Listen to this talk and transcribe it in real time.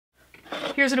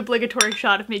Here's an obligatory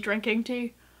shot of me drinking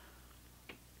tea.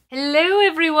 Hello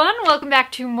everyone, welcome back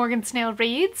to MorganSnail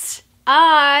Reads.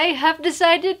 I have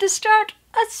decided to start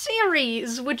a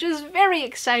series, which is very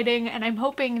exciting, and I'm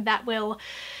hoping that will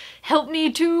help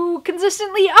me to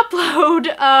consistently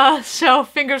upload, so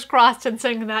fingers crossed and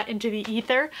sending that into the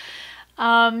ether.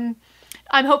 I'm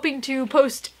hoping to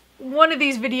post one of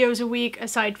these videos a week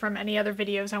aside from any other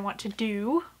videos I want to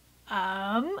do.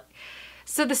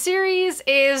 So the series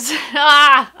is,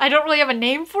 I don't really have a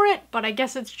name for it, but I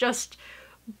guess it's just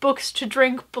books to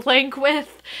drink blank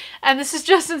with. And this is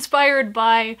just inspired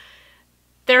by,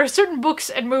 there are certain books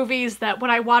and movies that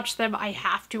when I watch them, I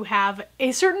have to have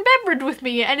a certain beverage with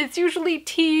me, and it's usually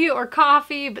tea or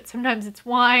coffee, but sometimes it's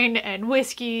wine and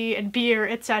whiskey and beer,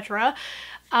 etc.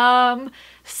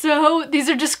 So these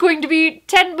are just going to be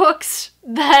 10 books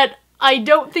that I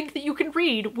don't think that you can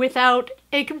read without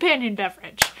a companion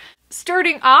beverage.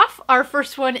 Starting off, our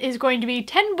first one is going to be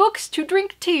 10 books to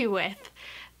drink tea with.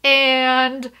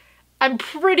 And I'm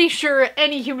pretty sure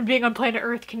any human being on planet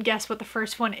Earth can guess what the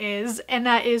first one is, and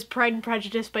that is Pride and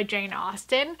Prejudice by Jane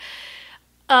Austen.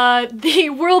 The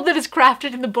world that is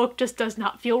crafted in the book just does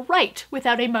not feel right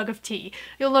without a mug of tea.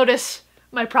 You'll notice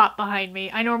my prop behind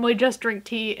me. I normally just drink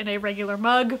tea in a regular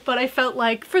mug, but I felt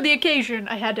like, for the occasion,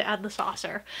 I had to add the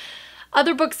saucer.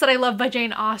 Other books that I love by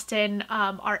Jane Austen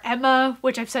are Emma,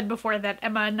 which I've said before that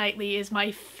Emma and Knightley is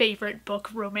my favorite book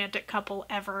romantic couple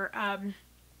ever.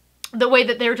 The way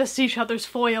that they're just each other's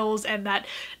foils and that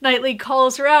Knightley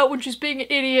calls her out when she's being an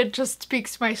idiot just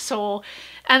speaks to my soul.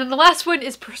 And then the last one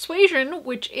is Persuasion,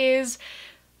 which is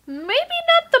maybe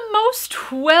not the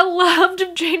most well-loved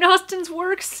of Jane Austen's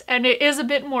works, and it is a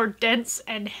bit more dense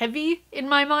and heavy in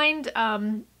my mind.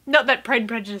 Not that Pride and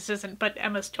Prejudice isn't, but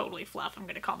Emma's totally fluff. I'm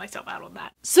gonna call myself out on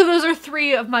that. So those are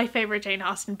 3 of my favorite Jane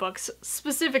Austen books,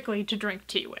 specifically to drink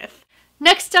tea with.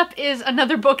 Next up is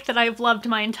another book that I've loved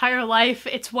my entire life.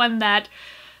 It's one that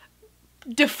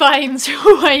defines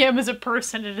who I am as a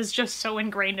person. It is just so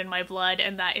ingrained in my blood,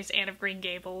 and that is Anne of Green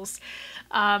Gables.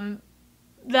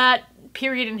 That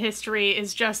period in history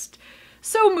is just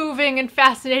so moving and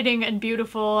fascinating and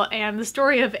beautiful, and the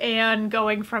story of Anne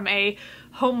going from a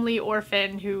homely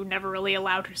orphan who never really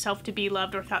allowed herself to be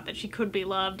loved or thought that she could be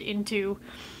loved into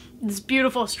this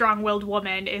beautiful, strong-willed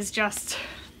woman is just,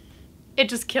 it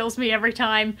just kills me every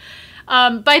time.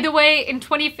 By the way, in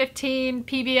 2015,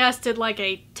 PBS did like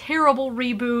a terrible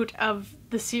reboot of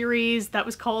the series that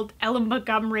was called Ellen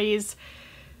Montgomery's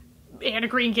Anne of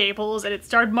Green Gables, and it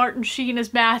starred Martin Sheen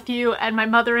as Matthew, and my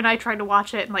mother and I tried to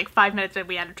watch it in like 5 minutes and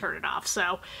we had to turn it off.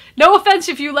 So no offense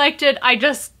if you liked it,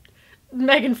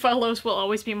 Megan Follows will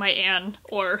always be my Anne,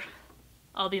 or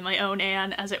I'll be my own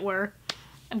Anne, as it were.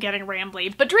 I'm getting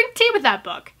rambly, but drink tea with that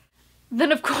book.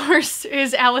 Then of course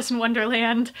is Alice in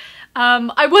Wonderland.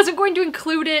 I wasn't going to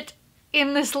include it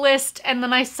in this list, and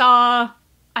then I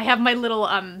have my little,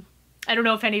 I don't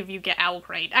know if any of you get Owl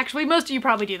Crate. Actually, most of you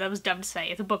probably do. That was dumb to say.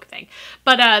 It's a book thing.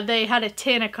 But they had a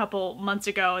tin a couple months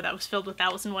ago that was filled with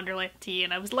Alice in Wonderland tea,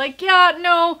 and I was like, yeah,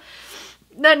 no,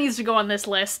 that needs to go on this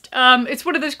list. It's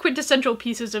one of those quintessential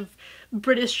pieces of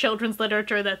British children's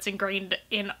literature that's ingrained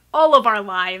in all of our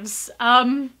lives.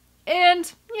 And,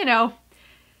 you know,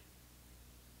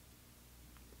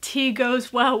 tea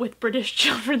goes well with British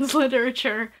children's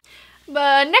literature.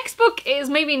 The next book is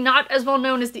maybe not as well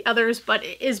known as the others, but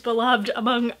it is beloved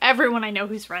among everyone I know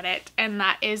who's read it, and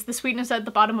that is The Sweetness at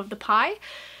the Bottom of the Pie.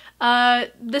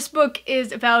 This book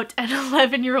is about an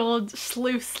 11-year-old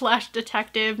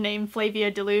sleuth/detective named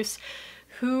Flavia Deleuze,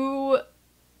 who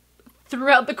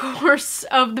throughout the course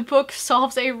of the book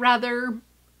solves a rather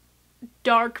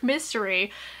dark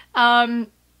mystery.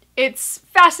 It's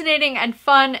fascinating and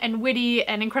fun and witty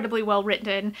and incredibly well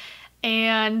written,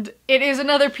 and it is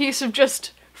another piece of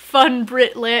just fun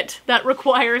Brit lit that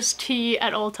requires tea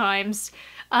at all times.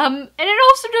 And it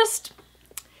also just,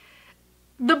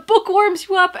 the book warms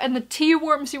you up and the tea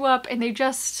warms you up, and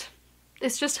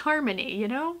it's just harmony, you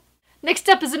know? Next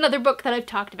up is another book that I've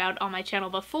talked about on my channel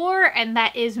before, and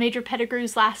that is Major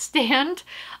Pettigrew's Last Stand.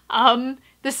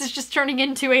 This is just turning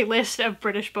into a list of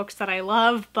British books that I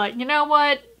love, but you know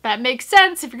what? That makes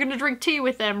sense if you're gonna drink tea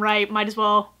with them, right? Might as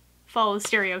well follow the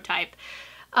stereotype.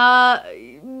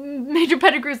 Major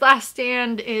Pettigrew's Last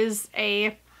Stand is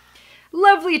a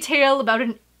lovely tale about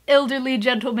an elderly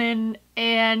gentleman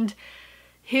and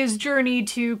his journey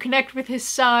to connect with his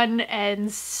son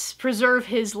and preserve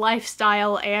his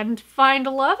lifestyle and find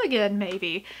love again,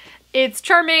 maybe. It's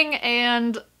charming,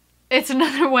 and it's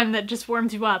another one that just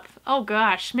warms you up. Oh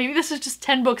gosh, maybe this is just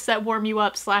 10 books that warm you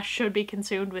up / should be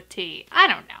consumed with tea. I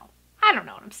don't know. I don't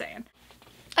know what I'm saying.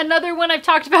 Another one I've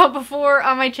talked about before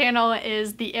on my channel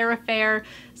is The Air Affair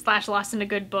 / Lost in a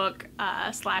Good Book /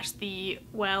 The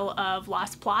Well of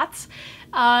Lost Plots.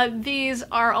 These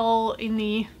are all in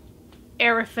the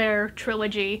Air Affair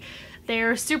trilogy.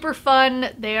 They're super fun.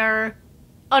 They're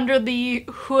under the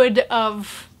hood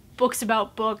of books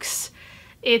about books.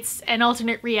 It's an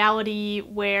alternate reality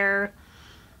where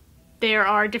there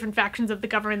are different factions of the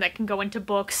government that can go into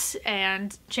books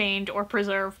and change or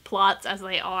preserve plots as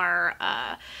they are.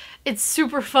 It's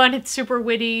super fun, it's super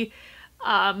witty.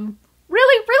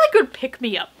 Really good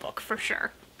pick-me-up book for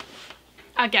sure.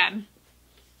 Again,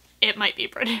 it might be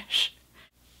British.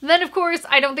 Then of course,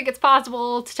 I don't think it's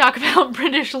possible to talk about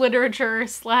British literature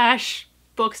 /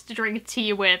 books to drink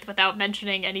tea with without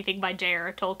mentioning anything by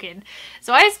J.R.R. Tolkien.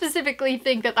 So I specifically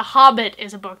think that The Hobbit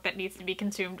is a book that needs to be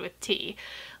consumed with tea.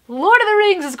 Lord of the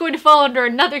Rings is going to fall under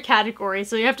another category,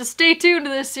 so you have to stay tuned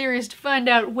to this series to find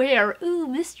out where. Ooh,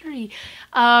 mystery.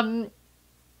 But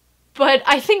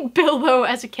I think Bilbo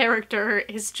as a character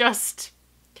is just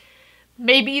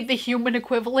maybe the human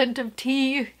equivalent of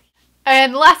tea.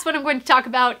 And the last one I'm going to talk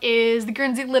about is the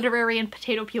Guernsey Literary and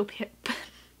Potato Peel Pie.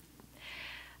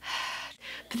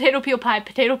 Potato peel pie,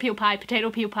 potato peel pie, potato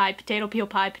peel pie, potato peel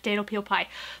pie, potato peel pie.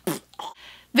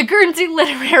 The Guernsey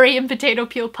Literary and Potato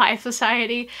Peel Pie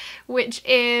Society, which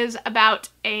is about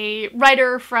a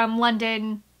writer from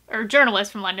London, or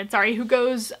journalist from London, sorry, who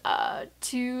goes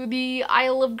to the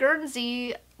Isle of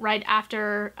Guernsey right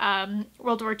after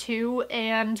World War II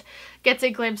and gets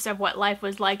a glimpse of what life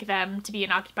was like them to be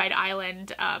an occupied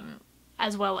island,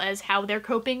 as well as how they're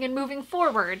coping and moving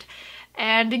forward.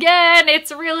 And again,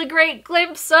 it's a really great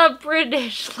glimpse of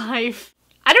British life.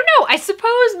 I don't know, I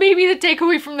suppose maybe the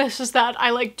takeaway from this is that I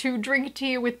like to drink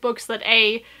tea with books that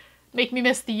A, make me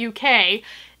miss the UK,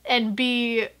 and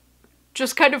B,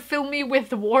 just kind of fill me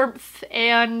with warmth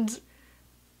and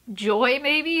joy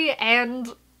maybe, and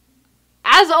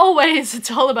as always,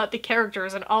 it's all about the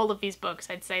characters in all of these books.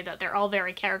 I'd say that they're all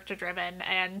very character driven,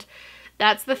 and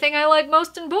that's the thing I like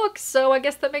most in books, so I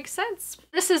guess that makes sense.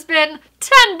 This has been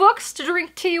 10 books to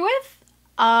drink tea with.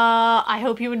 I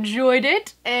hope you enjoyed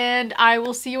it, and I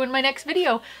will see you in my next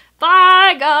video.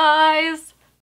 Bye, guys!